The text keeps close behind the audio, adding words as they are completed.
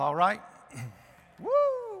All right.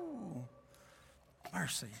 Woo!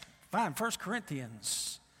 Mercy. Find 1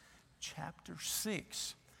 Corinthians chapter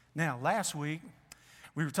 6. Now, last week,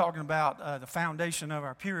 we were talking about the foundation of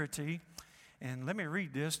our purity. And let me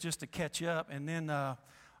read this just to catch up. And then I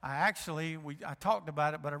talked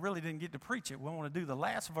about it, but I really didn't get to preach it. We want to do the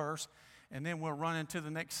last verse, and then we'll run into the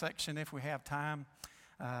next section if we have time.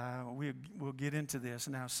 We'll get into this.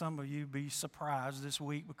 Now, some of you be surprised this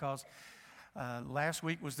week because last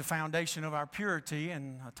week was the foundation of our purity,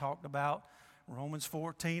 and I talked about Romans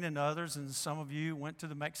 14 and others, and some of you went to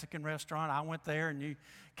the Mexican restaurant. I went there, and you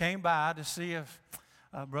came by to see if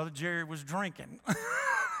Brother Jerry was drinking.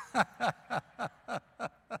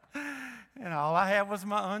 And all I had was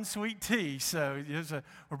my unsweet tea. So,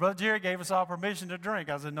 Brother Jerry gave us all permission to drink.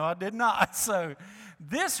 I said, no, I did not. So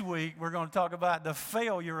this week, we're going to talk about the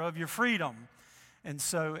failure of your freedom. And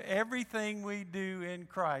so everything we do in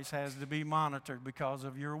Christ has to be monitored because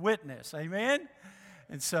of your witness. Amen?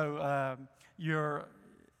 And so your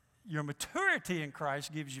maturity in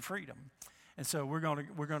Christ gives you freedom. And so we're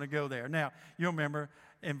going to go there. Now, you'll remember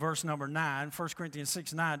in verse number 9, 1 Corinthians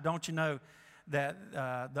 6:9, don't you know that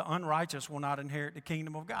the unrighteous will not inherit the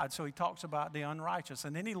kingdom of God? So he talks about the unrighteous.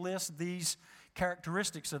 And then he lists these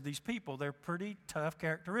characteristics of these people. They're pretty tough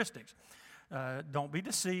characteristics. Don't be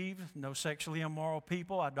deceived, no sexually immoral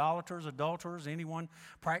people, idolaters, adulterers, anyone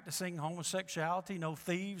practicing homosexuality, no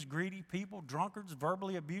thieves, greedy people, drunkards,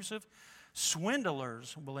 verbally abusive,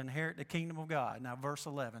 swindlers will inherit the kingdom of God. Now, verse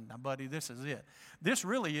 11. Now, buddy, this is it. This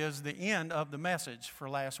really is the end of the message for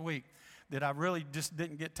last week that I really just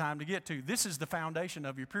didn't get time to get to. This is the foundation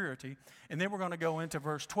of your purity. And then we're going to go into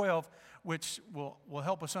verse 12, which will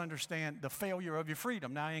help us understand the failure of your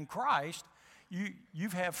freedom. Now, in Christ, you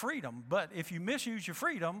have freedom, but if you misuse your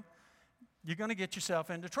freedom, you're going to get yourself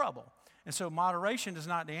into trouble. And so moderation is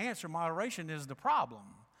not the answer. Moderation is the problem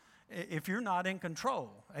if you're not in control.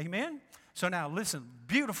 Amen? So now listen,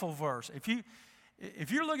 beautiful verse. If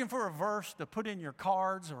you're looking for a verse to put in your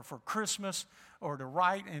cards or for Christmas or to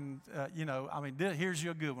write, and here's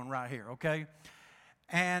your good one right here, okay?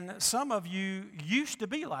 And some of you used to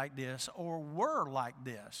be like this or were like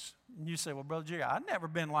this. And you say, well, Brother Jerry, I've never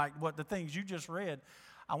been like what the things you just read.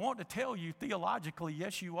 I want to tell you theologically,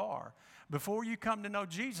 yes, you are. Before you come to know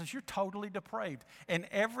Jesus, you're totally depraved. And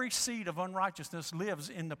every seed of unrighteousness lives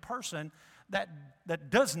in the person that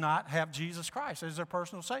does not have Jesus Christ as their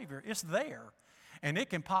personal Savior. It's there. And it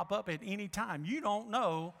can pop up at any time. You don't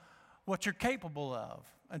know what you're capable of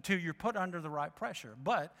until you're put under the right pressure.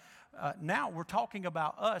 But now we're talking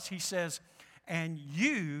about us. He says, and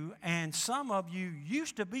you and some of you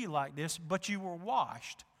used to be like this, but you were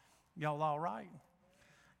washed. Y'all all right?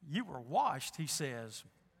 You were washed, he says,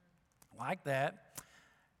 like that.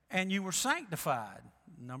 And you were sanctified,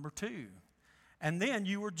 number 2. And then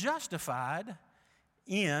you were justified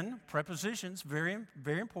in, prepositions, very,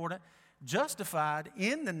 very important, justified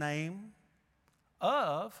in the name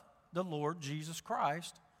of the Lord Jesus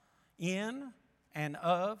Christ, in and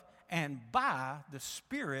of and by the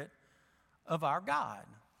Spirit of our God.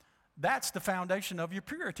 That's the foundation of your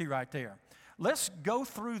purity right there. Let's go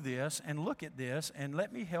through this and look at this, and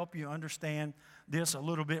let me help you understand this a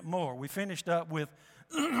little bit more. We finished up with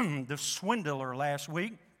the swindler last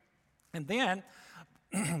week, and then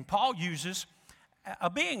Paul uses a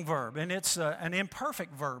being verb, and it's an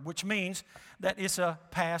imperfect verb, which means that it's a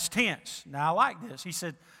past tense. Now, I like this. He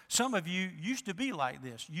said, some of you used to be like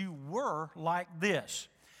this. You were like this.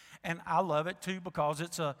 And I love it, too, because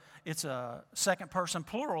it's a second-person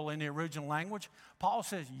plural in the original language. Paul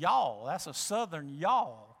says, y'all. That's a southern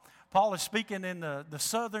y'all. Paul is speaking in the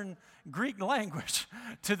southern Greek language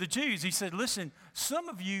to the Jews. He said, listen, some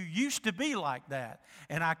of you used to be like that.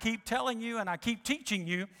 And I keep telling you and I keep teaching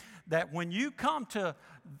you that when you come to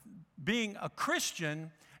being a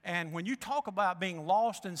Christian and when you talk about being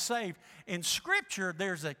lost and saved, in Scripture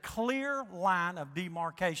there's a clear line of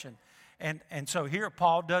demarcation. And so here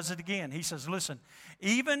Paul does it again. He says, listen,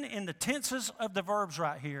 even in the tenses of the verbs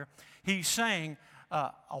right here, he's saying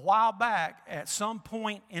a while back at some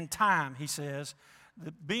point in time, he says,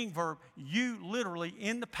 the being verb, you literally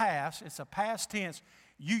in the past, it's a past tense,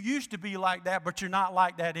 you used to be like that, but you're not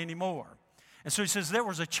like that anymore. And so he says there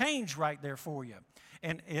was a change right there for you.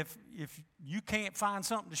 And if you can't find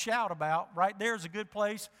something to shout about, right there's a good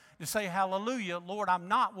place to say, hallelujah, Lord, I'm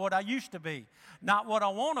not what I used to be. Not what I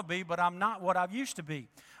want to be, but I'm not what I used to be.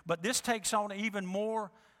 But this takes on even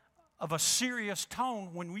more of a serious tone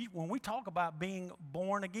when we talk about being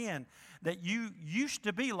born again, that you used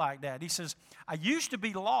to be like that. He says, I used to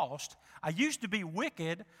be lost. I used to be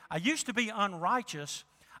wicked. I used to be unrighteous.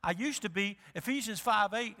 I used to be, Ephesians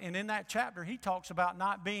 5:8, and in that chapter he talks about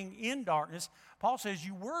not being in darkness. Paul says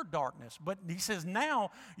you were darkness, but he says now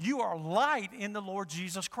you are light in the Lord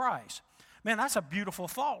Jesus Christ. Man, that's a beautiful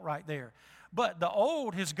thought right there. But the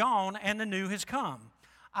old has gone and the new has come.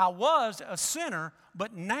 I was a sinner,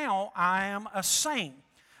 but now I am a saint.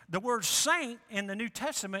 The word saint in the New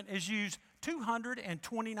Testament is used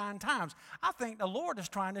 229 times. I think the Lord is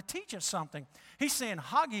trying to teach us something. He's saying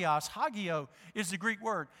hagios, hagio is the Greek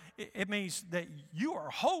word. It means that you are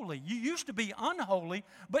holy. You used to be unholy,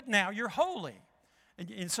 but now you're holy.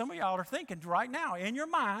 And some of y'all are thinking right now, in your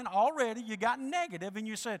mind already, you got negative, and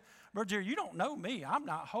you said, Brother Jerry, you don't know me. I'm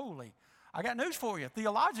not holy. I got news for you.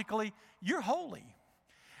 Theologically, you're holy.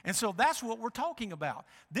 And so that's what we're talking about.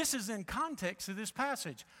 This is in context of this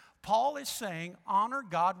passage. Paul is saying, honor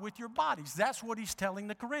God with your bodies. That's what he's telling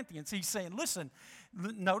the Corinthians. He's saying, listen,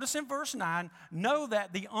 notice in verse 9, know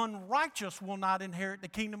that the unrighteous will not inherit the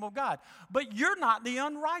kingdom of God. But you're not the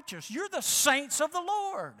unrighteous. You're the saints of the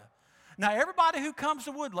Lord. Now, everybody who comes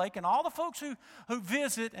to Woodlake and all the folks who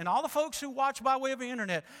visit and all the folks who watch by way of the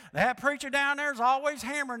internet, that preacher down there is always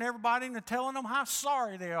hammering everybody and telling them how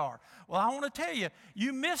sorry they are. Well, I want to tell you,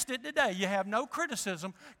 you missed it today. You have no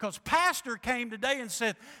criticism because Pastor came today and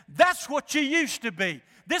said, that's what you used to be.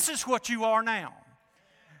 This is what you are now.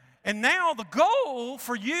 And now the goal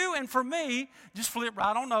for you and for me, just flip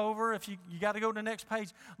right on over. If you got to go to the next page,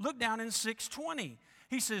 look down in 6:20.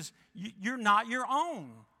 He says, you're not your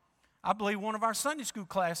own. I believe one of our Sunday school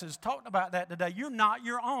classes talked about that today. You're not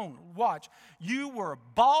your own. Watch. You were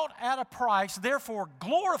bought at a price, therefore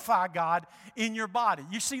glorify God in your body.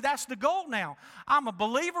 You see, that's the goal now. I'm a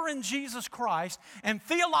believer in Jesus Christ, and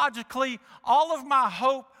theologically, all of my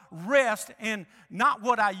hope rests in not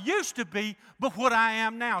what I used to be, but what I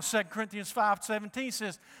am now. 2 Corinthians 5:17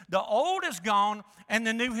 says, the old is gone and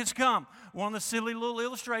the new has come. One of the silly little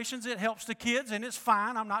illustrations, it helps the kids, and it's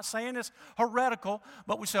fine. I'm not saying it's heretical,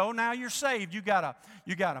 but we say, oh, now you're saved. You got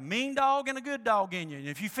a mean dog and a good dog in you. And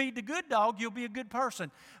if you feed the good dog, you'll be a good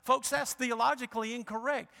person. Folks, that's theologically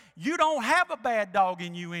incorrect. You don't have a bad dog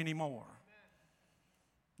in you anymore.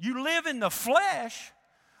 You live in the flesh,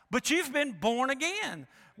 but you've been born again.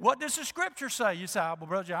 What does the Scripture say? You say, well,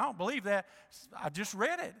 Brother, I don't believe that. I just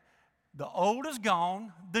read it. The old is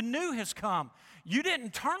gone, the new has come. You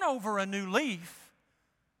didn't turn over a new leaf.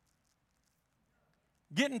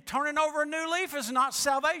 Turning over a new leaf is not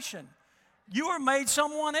salvation. You were made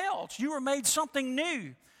someone else. You were made something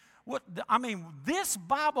new. This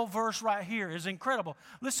Bible verse right here is incredible.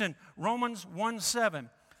 Listen, Romans 1:7.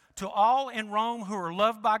 To all in Rome who are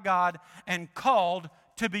loved by God and called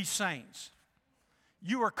to be saints.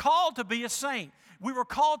 You were called to be a saint. We were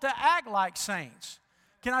called to act like saints.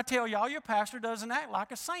 Can I tell y'all, your pastor doesn't act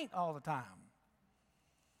like a saint all the time.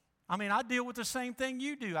 I deal with the same thing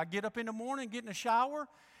you do. I get up in the morning, get in the shower,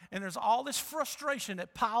 and there's all this frustration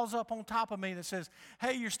that piles up on top of me that says,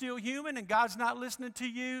 hey, you're still human and God's not listening to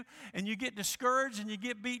you, and you get discouraged and you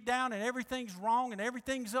get beat down and everything's wrong and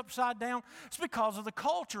everything's upside down. It's because of the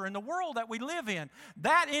culture and the world that we live in.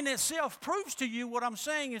 That in itself proves to you what I'm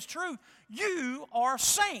saying is true. You are a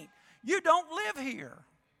saint. You don't live here.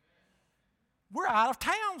 We're out of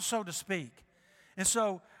town, so to speak. And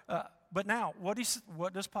so, but now, what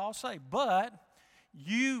does Paul say? But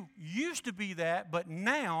you used to be that, but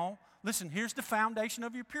now, listen, here's the foundation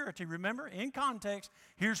of your purity. Remember, in context,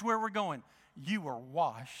 here's where we're going. You were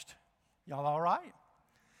washed. Y'all all right?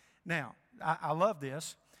 Now, I love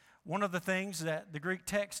this. One of the things that the Greek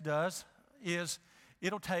text does is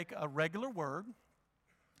it'll take a regular word,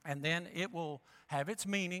 and then it will have its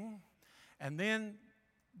meaning, and then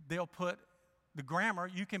they'll put the grammar,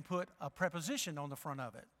 you can put a preposition on the front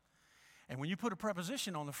of it. And when you put a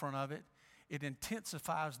preposition on the front of it, it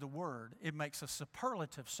intensifies the word. It makes a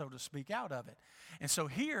superlative, so to speak, out of it. And so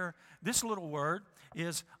here, this little word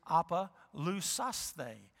is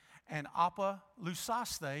apolusaste. And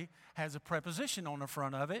apolusaste has a preposition on the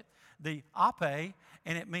front of it, the ape,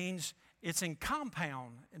 and it means it's in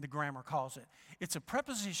compound, the grammar calls it. It's a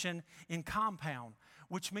preposition in compound,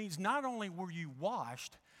 which means not only were you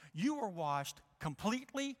washed, you were washed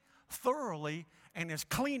completely, thoroughly, and as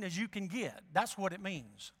clean as you can get. That's what it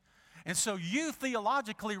means. And so you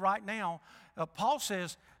theologically right now, Paul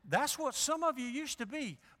says, that's what some of you used to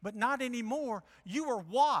be, but not anymore. You are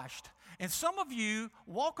washed. And some of you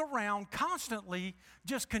walk around constantly,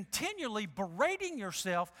 just continually berating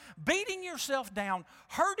yourself, beating yourself down,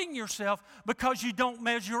 hurting yourself because you don't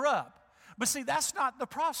measure up. But see, that's not the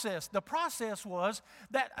process. The process was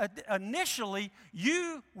that initially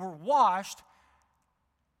you were washed,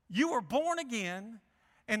 you were born again,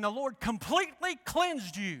 and the Lord completely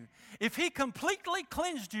cleansed you, if He completely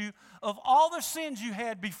cleansed you of all the sins you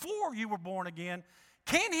had before you were born again,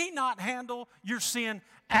 can He not handle your sin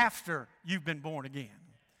after you've been born again?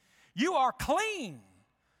 You are clean.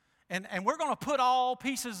 And we're going to put all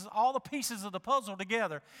the pieces of the puzzle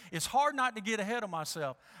together. It's hard not to get ahead of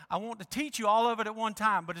myself. I want to teach you all of it at one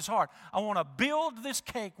time, but it's hard. I want to build this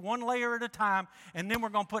cake one layer at a time, and then we're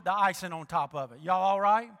going to put the icing on top of it. Y'all all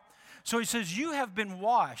right? So he says, you have been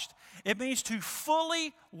washed. It means to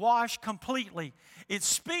fully wash completely. It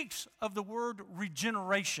speaks of the word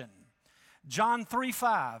regeneration. John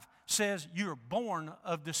 3:5 says, you're born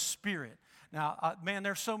of the Spirit. Now, man,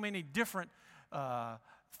 there's so many different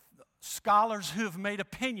scholars who have made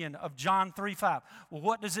opinion of John 3:5. Well,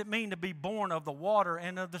 what does it mean to be born of the water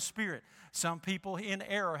and of the Spirit? Some people in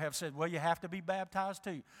error have said, well, you have to be baptized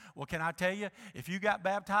too. Well, can I tell you, if you got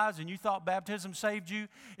baptized and you thought baptism saved you,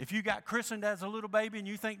 if you got christened as a little baby and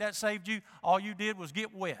you think that saved you, all you did was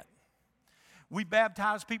get wet. We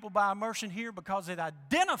baptize people by immersion here because it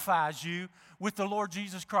identifies you with the Lord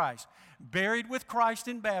Jesus Christ. Buried with Christ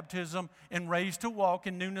in baptism and raised to walk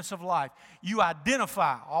in newness of life. You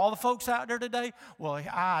identify. All the folks out there today, well,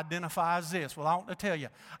 I identify as this. Well, I want to tell you,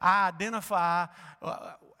 I identify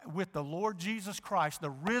with the Lord Jesus Christ, the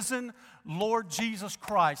risen Lord Jesus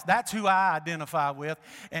Christ. That's who I identify with.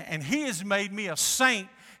 And He has made me a saint.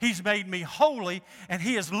 He's made me holy. And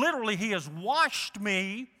He has washed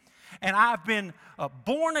me. And I've been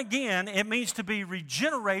born again. It means to be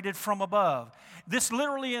regenerated from above. This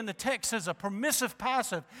literally in the text is a permissive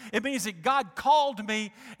passive. It means that God called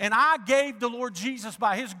me, and I gave the Lord Jesus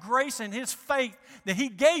by His grace and His faith that He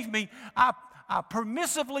gave me. I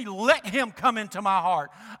permissively let Him come into my heart.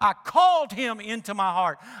 I called Him into my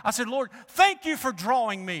heart. I said, Lord, thank you for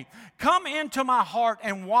drawing me. Come into my heart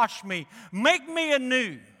and wash me. Make me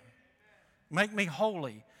anew. Make me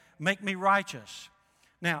holy. Make me righteous.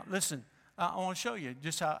 Now, listen, I want to show you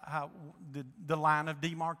just how the line of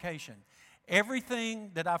demarcation.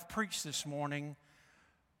 Everything that I've preached this morning,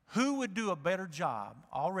 who would do a better job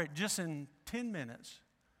already, just in 10 minutes,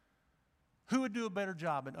 who would do a better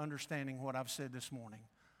job at understanding what I've said this morning?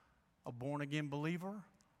 A born-again believer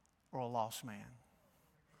or a lost man?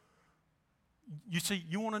 You see,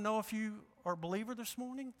 you want to know if you are a believer this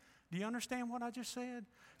morning? Do you understand what I just said?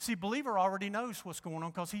 See, believer already knows what's going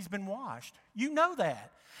on because he's been washed. You know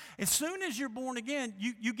that. As soon as you're born again,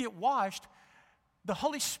 you get washed, the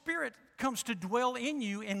Holy Spirit comes to dwell in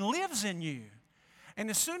you and lives in you. And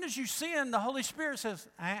as soon as you sin, the Holy Spirit says,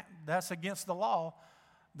 that's against the law,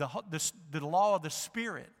 the law of the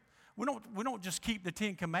Spirit. We don't just keep the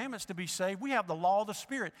 10 Commandments to be saved. We have the law of the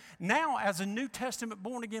Spirit. Now, as a New Testament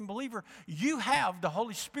born-again believer, you have the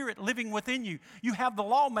Holy Spirit living within you. You have the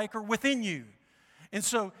lawmaker within you. And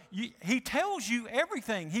so He tells you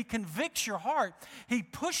everything. He convicts your heart. He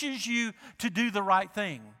pushes you to do the right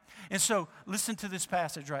thing. And so listen to this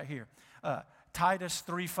passage right here. Titus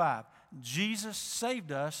 3:5. Jesus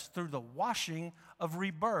saved us through the washing of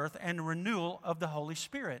rebirth and renewal of the Holy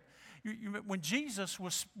Spirit. When Jesus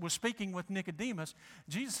was speaking with Nicodemus,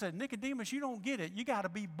 Jesus said, Nicodemus, you don't get it. You got to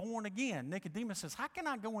be born again. Nicodemus says, how can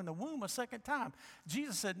I go in the womb a second time?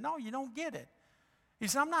 Jesus said, no, you don't get it. He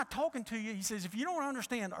said, I'm not talking to you. He says, if you don't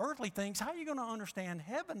understand earthly things, how are you going to understand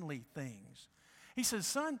heavenly things? He says,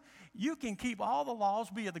 son, you can keep all the laws,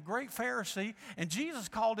 be the great Pharisee. And Jesus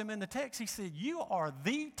called him in the text. He said, you are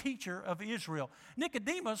the teacher of Israel.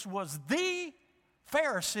 Nicodemus was the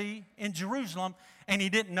Pharisee in Jerusalem, and he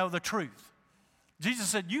didn't know the truth. Jesus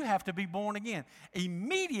said, you have to be born again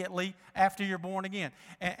immediately after you're born again.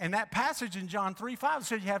 And that passage in John 3:5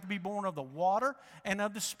 says you have to be born of the water and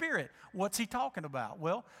of the Spirit. What's he talking about?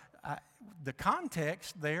 Well, the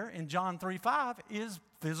context there in John 3:5 is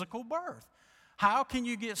physical birth. How can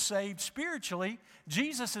you get saved spiritually?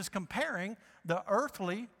 Jesus is comparing the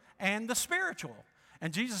earthly and the spiritual.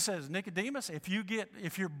 And Jesus says, Nicodemus, if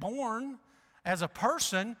you're born as a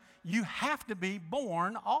person, you have to be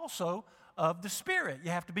born also of the Spirit. You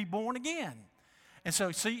have to be born again. And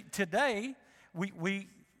so, see, today we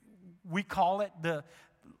call it the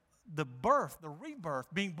birth, the rebirth,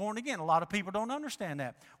 being born again. A lot of people don't understand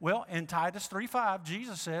that. Well, in Titus 3:5,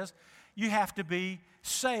 Jesus says you have to be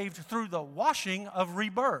saved through the washing of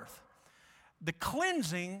rebirth, the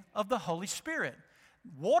cleansing of the Holy Spirit.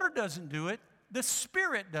 Water doesn't do it. The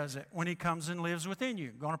Spirit does it when He comes and lives within you.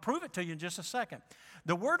 I'm going to prove it to you in just a second.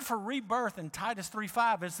 The word for rebirth in Titus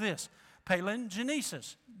 3:5 is this,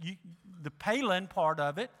 palingenesis. The palin part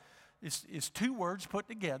of it is two words put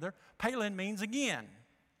together. Palin means again.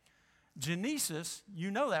 Genesis,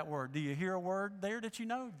 you know that word. Do you hear a word there that you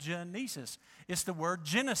know? Genesis. It's the word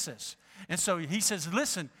Genesis. And so he says,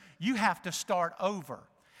 listen, you have to start over.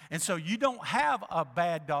 And so you don't have a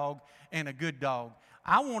bad dog and a good dog.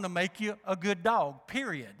 I want to make you a good dog,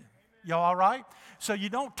 period. Y'all all right? So you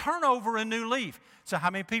don't turn over a new leaf. So how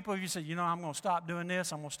many people have you said, I'm going to stop doing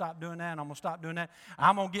this, I'm going to stop doing that, and I'm going to stop doing that.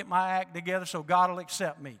 I'm going to get my act together so God will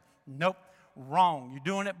accept me. Nope. Wrong. You're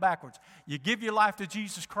doing it backwards. You give your life to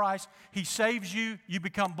Jesus Christ. He saves you. You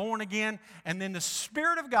become born again. And then the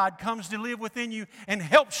Spirit of God comes to live within you and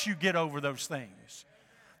helps you get over those things.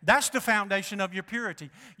 That's the foundation of your purity.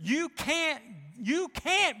 You can't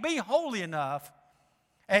be holy enough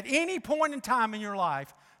at any point in time in your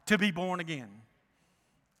life to be born again.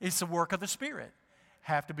 It's the work of the Spirit.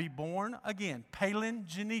 Have to be born again.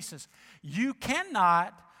 Palingenesis. You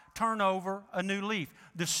cannot turn over a new leaf.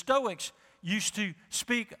 The Stoics used to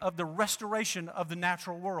speak of the restoration of the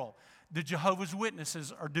natural world. The Jehovah's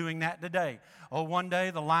Witnesses are doing that today. Oh, one day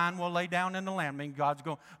the lion will lay down in the land. I mean,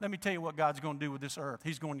 let me tell you what God's going to do with this earth.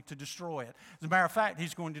 He's going to destroy it. As a matter of fact,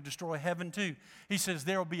 He's going to destroy heaven too. He says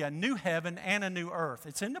there will be a new heaven and a new earth.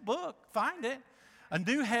 It's in the book. Find it. A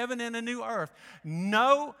new heaven and a new earth.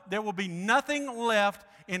 No, there will be nothing left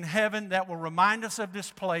in heaven that will remind us of this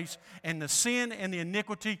place and the sin and the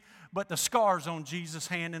iniquity, but the scars on Jesus'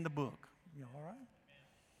 hand in the book. You all right?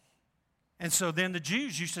 And so then the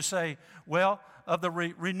Jews used to say, well, of the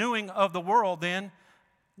renewing of the world then,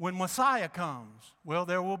 when Messiah comes, well,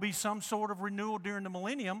 there will be some sort of renewal during the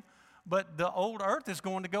millennium, but the old earth is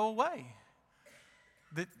going to go away.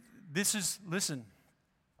 Listen,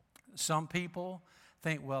 some people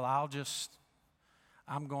think, well, I'm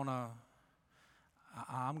going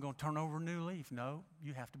to turn over a new leaf. No,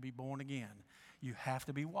 you have to be born again. You have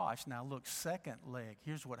to be washed. Now look, second leg,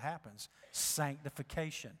 here's what happens.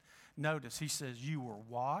 Sanctification. Notice, he says you were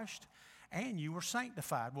washed and you were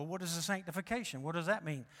sanctified. Well, what is the sanctification? What does that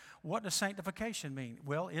mean? What does sanctification mean?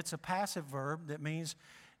 Well, it's a passive verb that means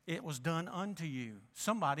it was done unto you.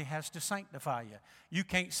 Somebody has to sanctify you. You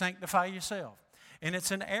can't sanctify yourself. And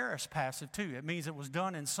it's an aorist passive too. It means it was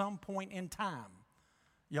done in some point in time.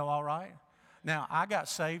 Y'all all right? Now, I got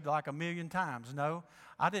saved like 1,000,000 times. No,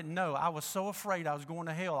 I didn't know. I was so afraid I was going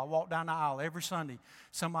to hell. I walked down the aisle every Sunday.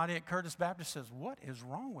 Somebody at Curtis Baptist says, what is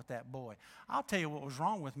wrong with that boy? I'll tell you what was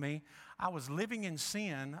wrong with me. I was living in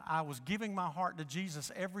sin. I was giving my heart to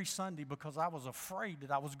Jesus every Sunday because I was afraid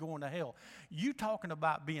that I was going to hell. You talking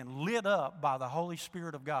about being lit up by the Holy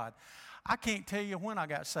Spirit of God. I can't tell you when I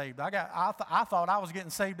got saved. I thought I was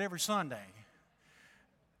getting saved every Sunday.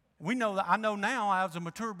 I know now as a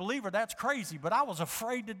mature believer that's crazy, but I was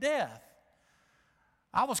afraid to death.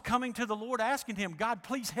 I was coming to the Lord asking Him, God,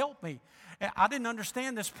 please help me. And I didn't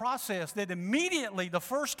understand this process that immediately the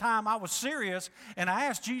first time I was serious and I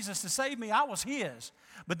asked Jesus to save me, I was His.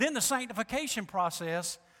 But then the sanctification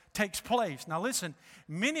process takes place. Now listen,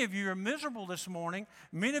 many of you are miserable this morning.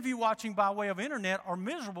 Many of you watching by way of internet are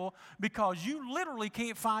miserable because you literally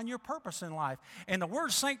can't find your purpose in life. And the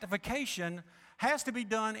word sanctification has to be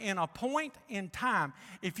done in a point in time.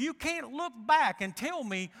 If you can't look back and tell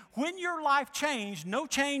me when your life changed, no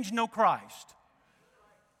change, no Christ.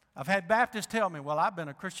 I've had Baptists tell me, well, I've been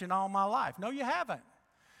a Christian all my life. No, you haven't.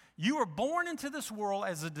 You were born into this world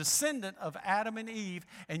as a descendant of Adam and Eve,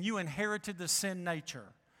 and you inherited the sin nature.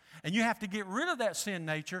 And you have to get rid of that sin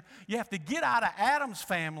nature. You have to get out of Adam's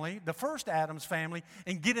family, the first Adam's family,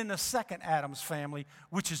 and get in the second Adam's family,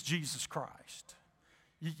 which is Jesus Christ.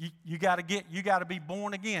 You got to be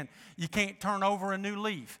born again. You can't turn over a new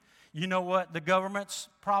leaf. You know what the government's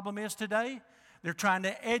problem is today? They're trying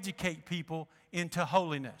to educate people into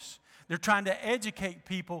holiness. They're trying to educate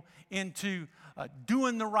people into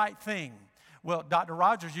doing the right thing. Well, Dr.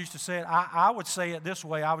 Rogers used to say it. I would say it this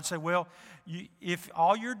way. I would say, well, if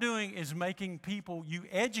all you're doing is making people, you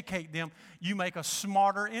educate them, you make a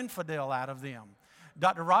smarter infidel out of them.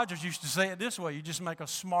 Dr. Rogers used to say it this way. You just make a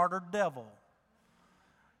smarter devil.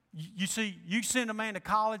 You see, you send a man to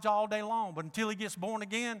college all day long, but until he gets born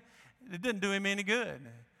again, it didn't do him any good.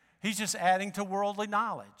 He's just adding to worldly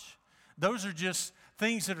knowledge. Those are just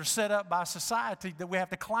things that are set up by society that we have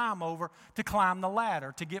to climb over to climb the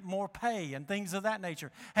ladder, to get more pay and things of that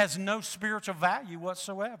nature. Has no spiritual value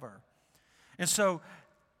whatsoever. And so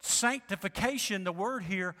sanctification, the word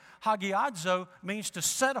here, hagiadzo, means to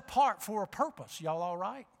set apart for a purpose. Y'all all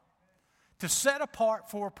right? To set apart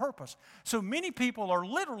for a purpose. So many people are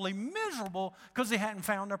literally miserable because they hadn't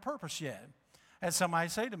found their purpose yet. Had somebody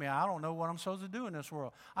say to me, I don't know what I'm supposed to do in this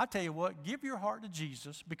world. I tell you what, give your heart to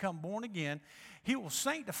Jesus, become born again. He will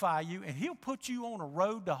sanctify you, and He'll put you on a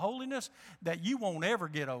road to holiness that you won't ever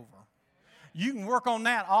get over. you can work on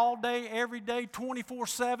that all day, every day,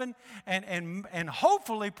 24/7, and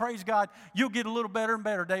hopefully, praise God, you'll get a little better and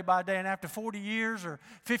better day by day. And after 40 years or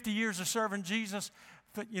 50 years of serving Jesus,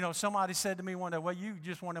 somebody said to me one day, well, you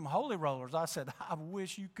just one of them holy rollers. I said, I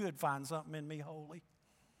wish you could find something in me holy.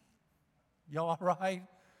 Y'all all right?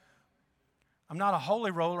 I'm not a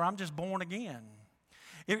holy roller. I'm just born again.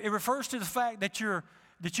 It refers to the fact that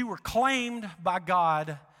you were claimed by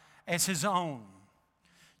God as His own.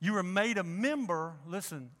 You were made a member,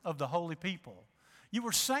 listen, of the holy people. You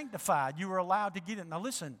were sanctified. You were allowed to get it. Now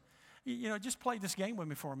listen, just play this game with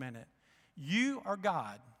me for a minute. You are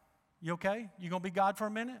God. You okay? You going to be God for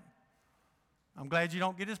a minute? I'm glad you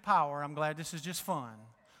don't get His power. I'm glad this is just fun.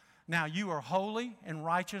 Now, you are holy and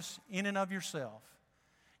righteous in and of yourself.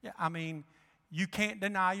 Yeah, I mean, you can't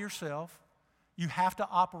deny yourself. You have to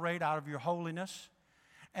operate out of your holiness,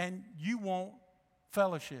 and you want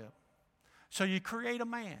fellowship. So you create a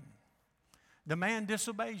man. The man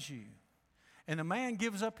disobeys you, and the man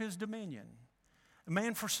gives up his dominion. The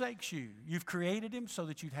man forsakes you. You've created him so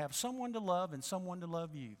that you'd have someone to love and someone to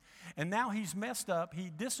love you. And now he's messed up. He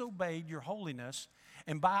disobeyed your holiness,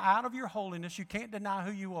 and out of your holiness, you can't deny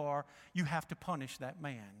who you are. You have to punish that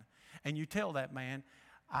man. And you tell that man,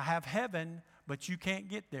 I have heaven, but you can't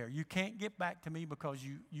get there. You can't get back to me because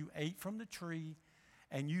you ate from the tree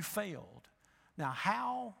and you failed. Now,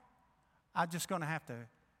 how? I'm just going to have to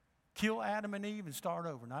kill Adam and Eve and start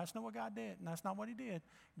over. No, that's not what God did. That's not what He did.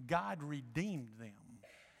 God redeemed them.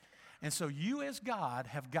 And so you as God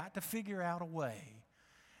have got to figure out a way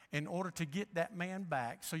in order to get that man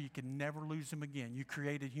back so you can never lose him again. You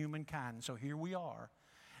created humankind, and so here we are.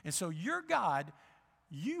 And so you're God.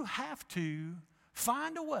 You have to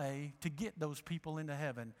find a way to get those people into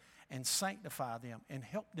heaven and sanctify them and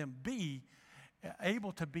help them be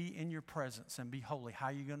able to be in your presence and be holy. How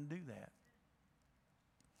are you going to do that?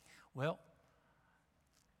 Well,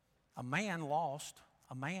 a man lost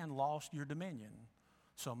your dominion.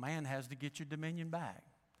 So a man has to get your dominion back.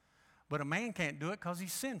 But a man can't do it because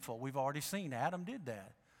he's sinful. We've already seen Adam did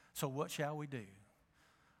that. So what shall we do?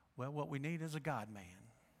 Well, what we need is a God-man.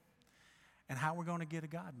 And how are we going to get a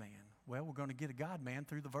God-man? Well, we're going to get a God-man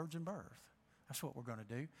through the virgin birth. That's what we're going to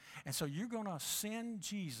do. And so you're going to send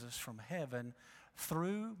Jesus from heaven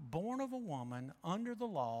through, born of a woman, under the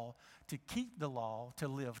law, to keep the law, to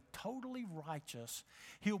live totally righteous.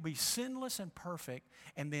 He'll be sinless and perfect,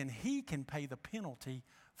 and then He can pay the penalty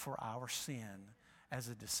for our sin as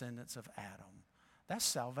the descendants of Adam. That's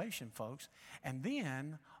salvation, folks. And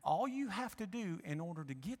then all you have to do in order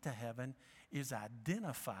to get to heaven is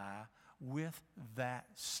identify with that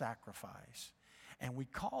sacrifice. And we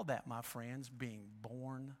call that, my friends, being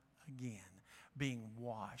born again, being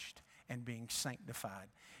washed, and being sanctified.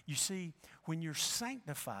 You see, when you're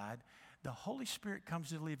sanctified, the Holy Spirit comes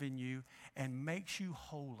to live in you and makes you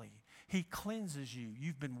holy. He cleanses you.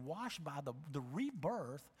 You've been washed by the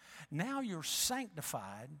rebirth. Now you're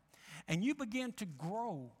sanctified, and you begin to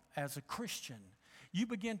grow as a Christian. You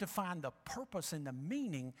begin to find the purpose and the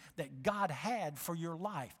meaning that God had for your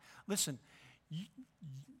life. Listen,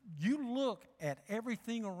 you look at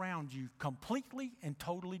everything around you completely and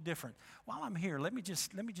totally different. While I'm here, let me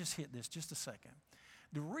just hit this just a second.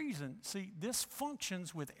 The reason, see, this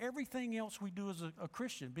functions with everything else we do as a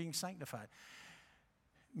Christian, being sanctified.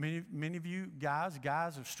 Many of you guys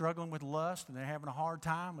are struggling with lust and they're having a hard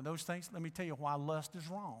time with those things. Let me tell you why lust is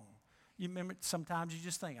wrong. You remember, sometimes you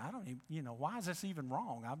just think, I don't even, why is this even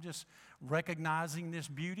wrong? I'm just recognizing this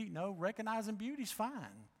beauty. No, recognizing beauty is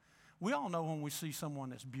fine. We all know when we see someone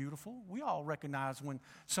that's beautiful. We all recognize when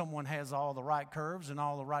someone has all the right curves in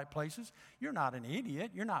all the right places. You're not an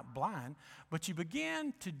idiot. You're not blind. But you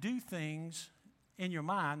begin to do things in your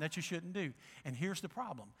mind that you shouldn't do. And here's the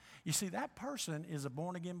problem. You see, that person is a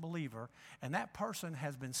born-again believer, and that person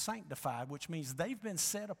has been sanctified, which means they've been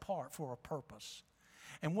set apart for a purpose.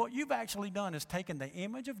 And what you've actually done is taken the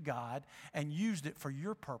image of God and used it for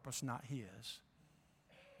your purpose, not His.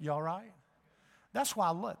 You all right? That's why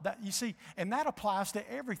I love that. You see, and that applies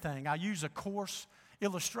to everything. I use a coarse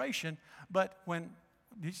illustration, but when,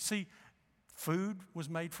 you see, food was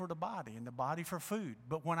made for the body and the body for food.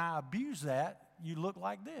 But when I abuse that, you look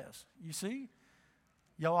like this. You see?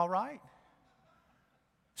 Y'all all right?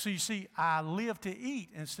 So you see, I live to eat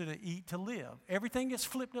instead of eat to live. Everything gets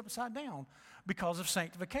flipped upside down because of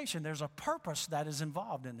sanctification. There's a purpose that is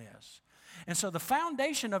involved in this. And so the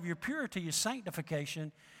foundation of your purity is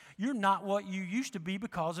sanctification. You're not what you used to be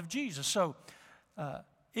because of Jesus. So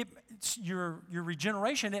your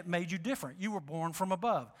regeneration, it made you different. You were born from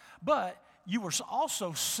above. But you were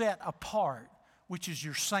also set apart, which is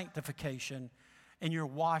your sanctification, and you're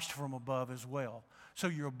washed from above as well. So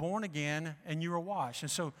you're born again and you are washed.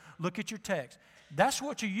 And so look at your text. That's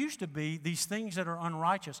what you used to be, these things that are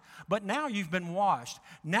unrighteous. But now you've been washed.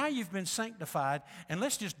 Now you've been sanctified. And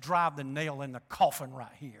let's just drive the nail in the coffin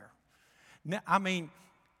right here. Now, I mean,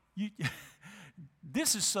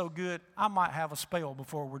 this is so good, I might have a spell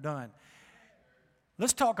before we're done.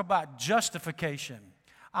 Let's talk about justification.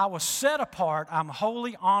 I was set apart. I'm a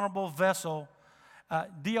holy, honorable vessel.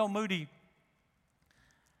 D.L. Moody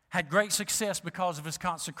had great success because of his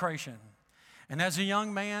consecration. And as a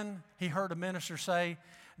young man, he heard a minister say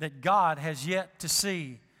that God has yet to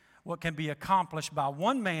see what can be accomplished by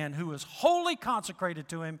one man who is wholly consecrated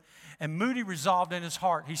to him. And Moody resolved in his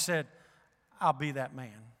heart, he said, I'll be that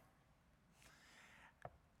man.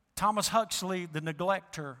 Thomas Huxley, the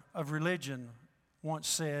neglecter of religion, once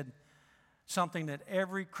said something that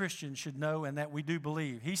every Christian should know and that we do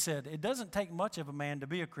believe. He said, it doesn't take much of a man to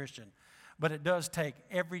be a Christian, but it does take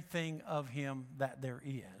everything of him that there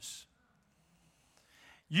is.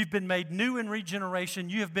 You've been made new in regeneration.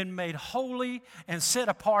 You have been made holy and set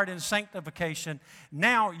apart in sanctification.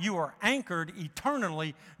 Now you are anchored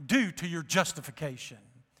eternally due to your justification.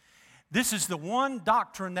 This is the one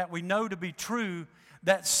doctrine that we know to be true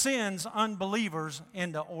that sends unbelievers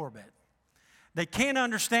into orbit. They can't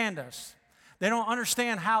understand us. They don't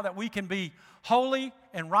understand how that we can be holy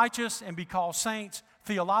and righteous and be called saints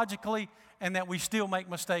theologically, and that we still make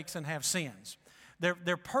mistakes and have sins.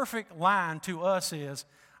 Their perfect line to us is,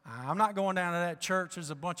 I'm not going down to that church. There's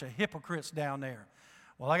a bunch of hypocrites down there.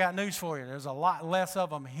 Well, I got news for you. There's a lot less of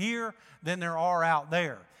them here than there are out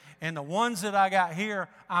there. And the ones that I got here,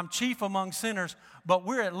 I'm chief among sinners, but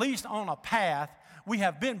we're at least on a path. We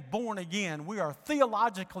have been born again. We are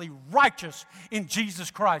theologically righteous in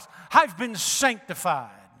Jesus Christ. I've been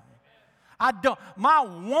sanctified. My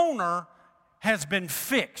wanter has been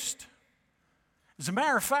fixed. As a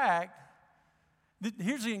matter of fact,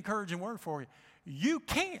 here's the encouraging word for you. You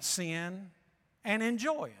can't sin and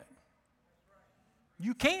enjoy it.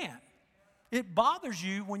 You can't. It bothers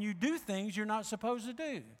you when you do things you're not supposed to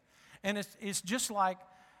do. And it's just like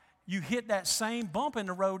you hit that same bump in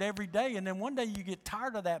the road every day, and then one day you get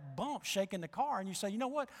tired of that bump shaking the car, and you say, you know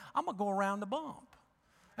what, I'm going to go around the bump.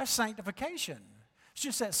 That's sanctification. It's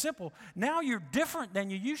just that simple. Now you're different than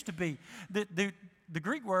you used to be. The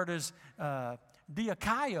Greek word is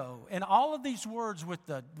diakaio, and all of these words with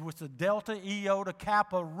the delta, iota,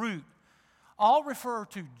 kappa root all refer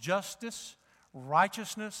to justice,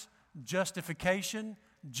 righteousness, justification,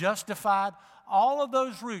 justified, all of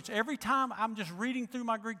those roots. Every time I'm just reading through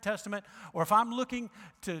my Greek Testament, or if I'm looking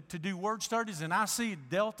to do word studies and I see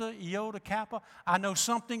delta, iota, kappa, I know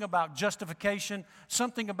something about justification,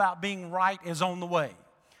 something about being right is on the way.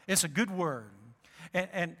 It's a good word.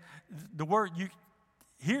 And the word,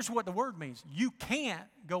 here's what the word means. You can't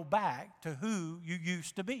go back to who you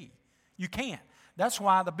used to be. You can't. That's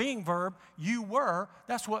why the being verb, you were,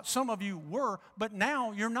 that's what some of you were, but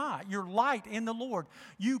now you're not. You're light in the Lord.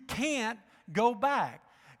 You can't go back.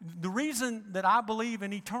 The reason that I believe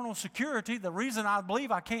in eternal security, the reason I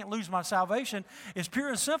believe I can't lose my salvation is pure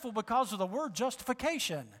and simple because of the word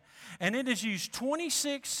justification. And it is used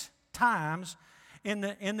 26 times in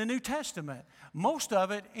the New Testament. Most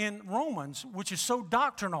of it in Romans, which is so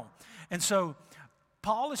doctrinal. And so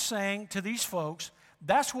Paul is saying to these folks,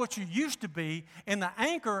 that's what you used to be, and the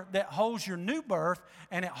anchor that holds your new birth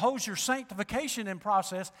and it holds your sanctification in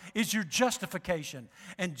process is your justification.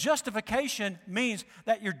 And justification means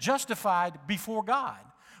that you're justified before God.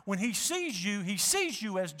 When He sees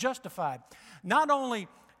you as justified. Not only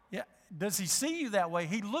does He see you that way,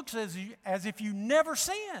 He looks as if you never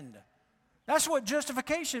sinned. That's what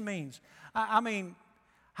justification means.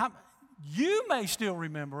 You may still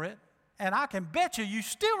remember it. And I can bet you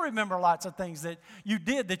still remember lots of things that you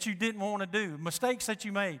did that you didn't want to do, mistakes that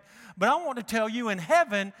you made. But I want to tell you, in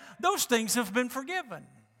heaven, those things have been forgiven.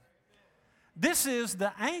 This is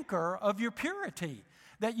the anchor of your purity,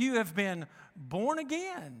 that you have been born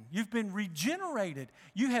again. You've been regenerated.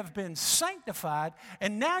 You have been sanctified,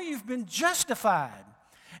 and now you've been justified.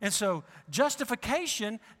 And so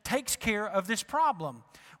justification takes care of this problem.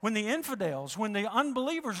 When the infidels, when the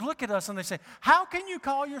unbelievers look at us and they say, how can you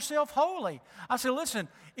call yourself holy? I say, listen,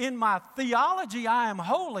 in my theology I am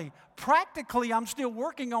holy. Practically I'm still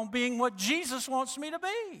working on being what Jesus wants me to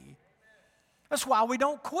be. That's why we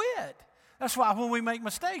don't quit. That's why when we make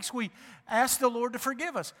mistakes, we ask the Lord to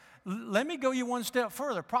forgive us. Let me go you one step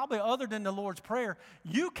further. Probably other than the Lord's Prayer,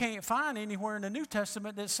 you can't find anywhere in the New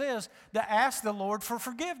Testament that says to ask the Lord for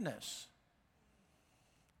forgiveness.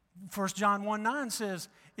 1 John 1:9 says,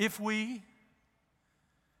 if we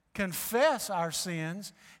confess our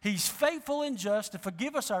sins, He's faithful and just to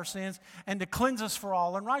forgive us our sins and to cleanse us for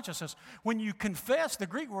all unrighteousness. When you confess, the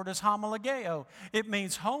Greek word is homologeo. It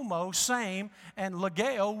means homo, same, and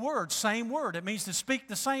legeo, word, same word. It means to speak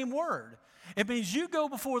the same word. It means you go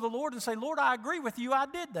before the Lord and say, Lord, I agree with you, I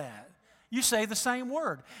did that. You say the same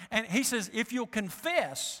word. And He says, if you'll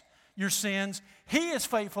confess your sins, He is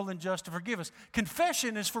faithful and just to forgive us.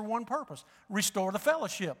 Confession is for one purpose: restore the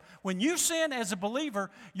fellowship. When you sin as a believer,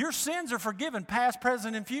 your sins are forgiven, past,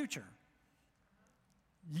 present, and future.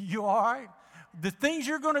 You all right? The things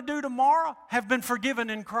you're going to do tomorrow have been forgiven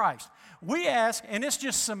in Christ. We ask, and it's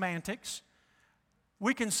just semantics,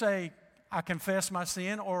 we can say, I confess my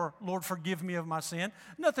sin, or Lord, forgive me of my sin.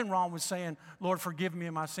 Nothing wrong with saying, Lord, forgive me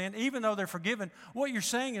of my sin. Even though they're forgiven, what you're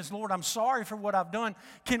saying is, Lord, I'm sorry for what I've done.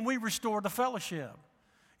 Can we restore the fellowship?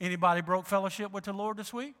 Anybody broke fellowship with the Lord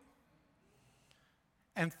this week?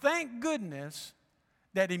 And thank goodness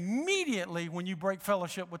that immediately when you break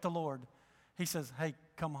fellowship with the Lord, He says, hey,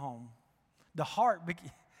 come home. The heart,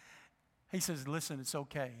 He says, listen, it's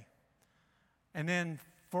okay. And then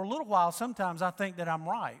for a little while, sometimes I think that I'm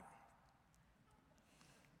right.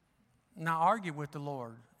 And I argue with the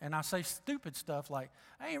Lord, and I say stupid stuff like,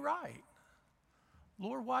 I ain't right.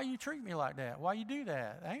 Lord, why you treat me like that? Why you do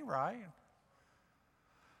that? That ain't right.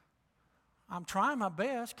 I'm trying my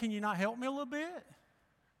best. Can you not help me a little bit?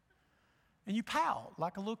 And you pout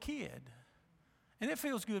like a little kid. And it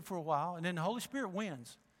feels good for a while, and then the Holy Spirit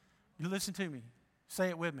wins. You listen to me. Say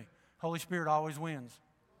it with me. Holy Spirit always wins.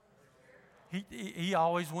 He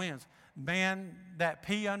always wins. Man, that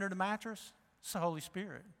pee under the mattress, it's the Holy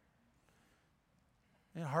Spirit.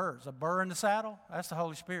 It hurts. A burr in the saddle, that's the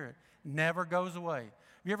Holy Spirit. Never goes away.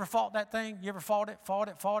 You ever fought that thing? You ever fought it?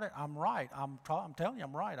 I'm right. I'm telling you,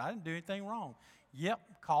 I'm right. I didn't do anything wrong. Yep,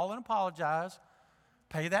 call and apologize.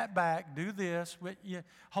 Pay that back. Do this.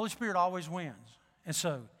 Holy Spirit always wins. And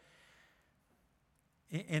so,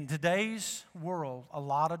 in today's world, a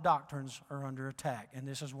lot of doctrines are under attack, and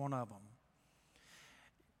this is one of them.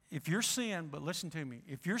 If your sin, but listen to me,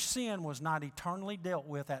 if your sin was not eternally dealt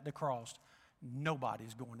with at the cross,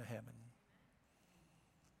 nobody's going to heaven.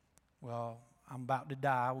 Well, I'm about to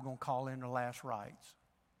die. We're going to call in the last rites.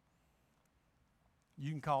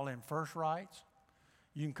 You can call in first rites.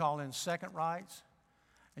 You can call in second rites.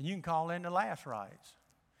 And you can call in the last rites.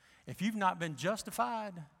 If you've not been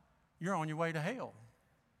justified, you're on your way to hell.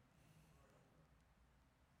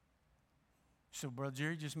 So Brother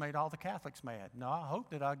Jerry just made all the Catholics mad. No, I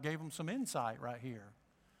hope that I gave them some insight right here.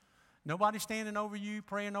 Nobody standing over you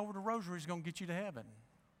praying over the rosary is going to get you to heaven.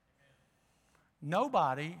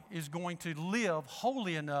 Nobody is going to live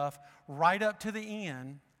holy enough right up to the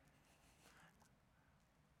end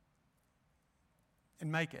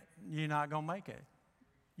and make it. You're not going to make it.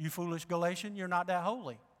 You foolish Galatian, you're not that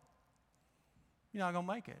holy. You're not going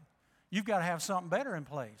to make it. You've got to have something better in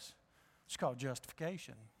place. It's called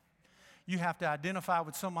justification. You have to identify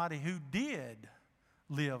with somebody who did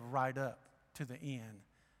live right up to the end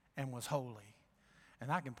and was holy.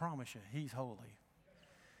 And I can promise you, He's holy.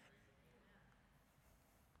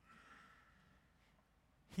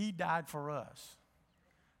 He died for us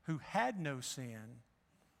who had no sin,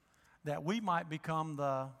 that we might become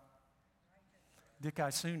the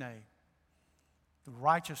dikaiosune, the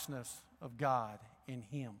righteousness of God in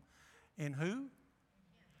Him. In who?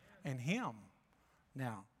 In Him.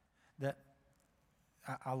 Now,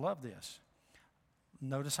 I love this.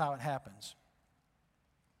 Notice how it happens.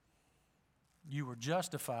 You were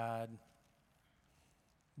justified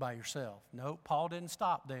by yourself. No, Paul didn't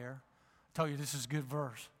stop there. I told you this is a good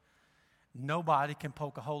verse. Nobody can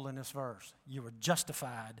poke a hole in this verse. You were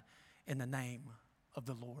justified in the name of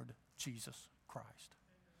the Lord Jesus Christ.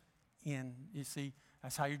 You see,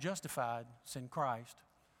 that's how you're justified. It's in Christ.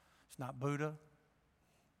 It's not Buddha.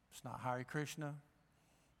 It's not Hare Krishna.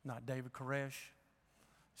 Not David Koresh.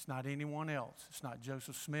 It's not anyone else. It's not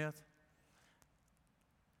Joseph Smith.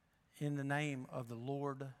 In the name of the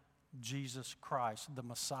Lord Jesus Christ, the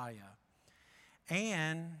Messiah.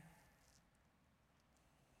 And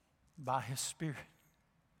by His Spirit.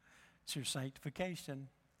 It's your sanctification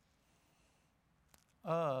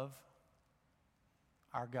of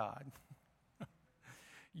our God.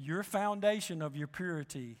 Your foundation of your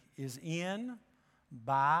purity is in,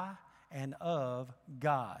 by, and of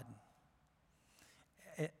God.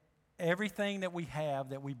 Everything that we have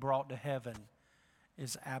that we brought to heaven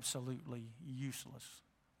is absolutely useless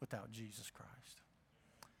without Jesus Christ.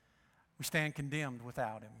 We stand condemned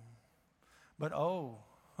without Him. But oh,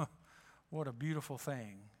 what a beautiful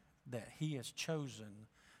thing that He has chosen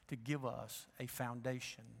to give us a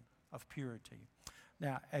foundation of purity.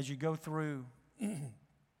 Now, as you go through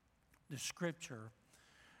the Scripture,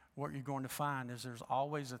 what you're going to find is there's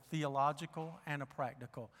always a theological and a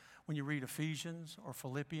practical. When you read Ephesians or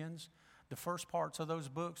Philippians, the first parts of those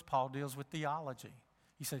books, Paul deals with theology.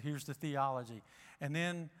 He said, here's the theology. And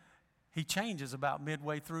then he changes about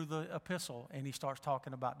midway through the epistle, and he starts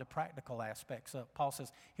talking about the practical aspects of it. Paul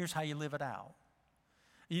says, here's how you live it out.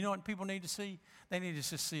 You know what people need to see? They need to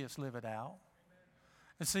just see us live it out.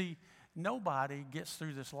 And see, nobody gets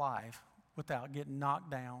through this life without getting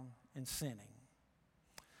knocked down and sinning.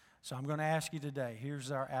 So I'm going to ask you today,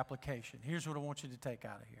 here's our application. Here's what I want you to take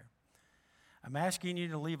out of here. I'm asking you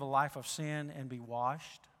to leave a life of sin and be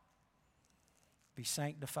washed, be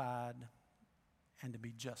sanctified, and to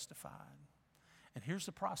be justified. And here's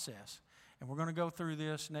the process. And we're going to go through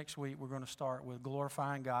this next week. We're going to start with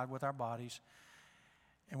glorifying God with our bodies.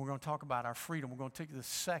 And we're going to talk about our freedom. We're going to take the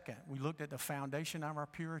second. We looked at the foundation of our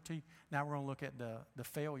purity. Now we're going to look at the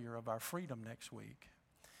failure of our freedom next week.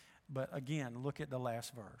 But again, look at the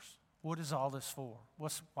last verse. What is all this for?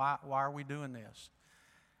 Why are we doing this?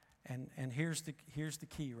 And here's the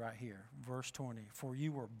key right here, verse 20. For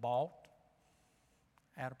you were bought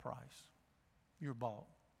at a price. You're bought.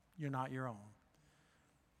 You're not your own.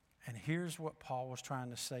 And here's what Paul was trying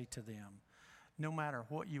to say to them. No matter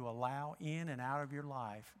what you allow in and out of your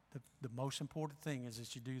life, the most important thing is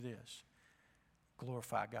that you do this.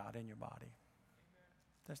 Glorify God in your body.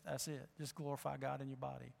 That's it. Just glorify God in your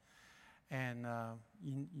body. And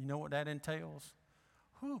you know what that entails?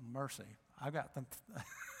 Whew, mercy. I got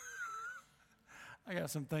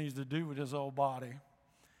some things to do with this old body.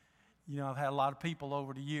 You know, I've had a lot of people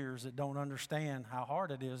over the years that don't understand how hard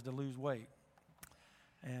it is to lose weight.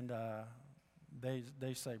 And they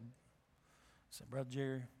say, Brother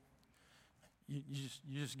Jerry, you're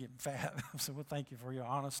just getting fat. I said, well, thank you for your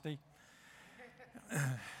honesty.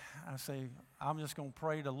 I say, I'm just going to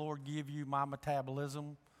pray the Lord give you my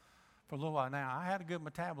metabolism for a little while. Now, I had a good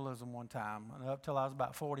metabolism one time, up till I was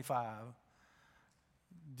about 45.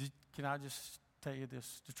 Can I just tell you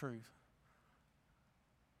the truth?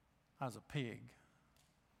 I was a pig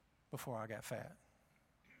before I got fat.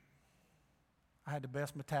 I had the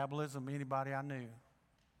best metabolism of anybody I knew.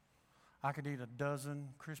 I could eat a dozen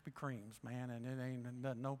Krispy Kremes, man, and it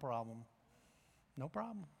ain't no problem. No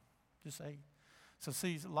problem. Just ate. So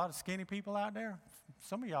see, a lot of skinny people out there,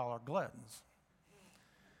 some of y'all are gluttons.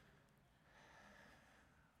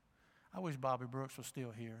 I wish Bobby Brooks was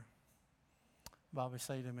still here. Bobby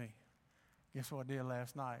say to me, guess what I did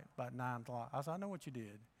last night about 9 o'clock? I said, I know what you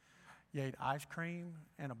did. You ate ice cream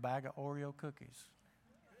and a bag of Oreo cookies.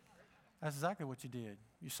 That's exactly what you did.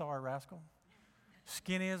 You sorry rascal.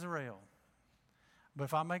 Skinny as a rail. But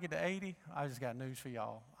if I make it to 80, I just got news for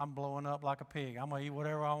y'all. I'm blowing up like a pig. I'm going to eat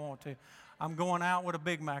whatever I want to. I'm going out with a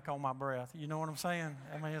Big Mac on my breath. You know what I'm saying?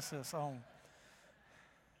 I mean, it's this on.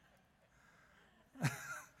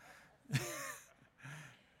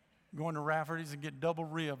 Going to Rafferty's and get double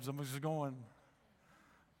ribs. I'm just going.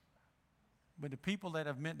 But the people that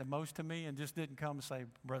have meant the most to me and just didn't come and say,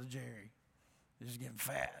 Brother Jerry, you're just getting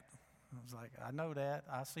fat. I was like, I know that.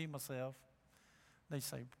 I see myself. They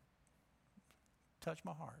say, touch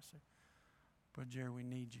my heart. I say, Brother Jerry, we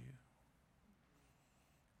need you.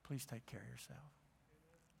 Please take care of yourself.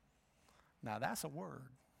 Now, that's a word.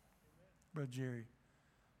 Brother Jerry,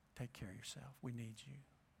 take care of yourself. We need you.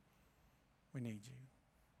 We need you.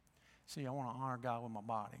 See, I want to honor God with my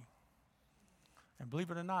body. And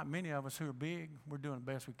believe it or not, many of us who are big, we're doing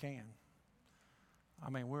the best we can. I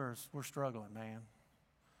mean, we're struggling, man.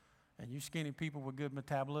 And you skinny people with good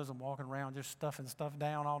metabolism walking around just stuffing stuff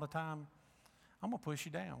down all the time, I'm going to push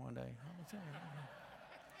you down one day.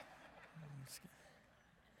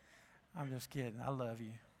 I'm just kidding. I love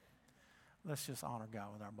you. Let's just honor God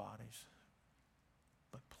with our bodies.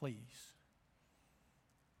 But please,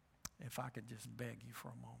 if I could just beg you for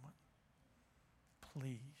a moment,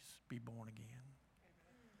 please be born again.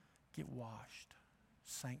 Get washed,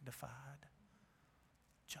 sanctified,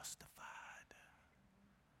 justified.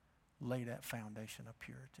 Lay that foundation of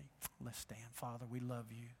purity. Let's stand. Father, we love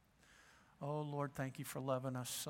you. Oh, Lord, thank you for loving us so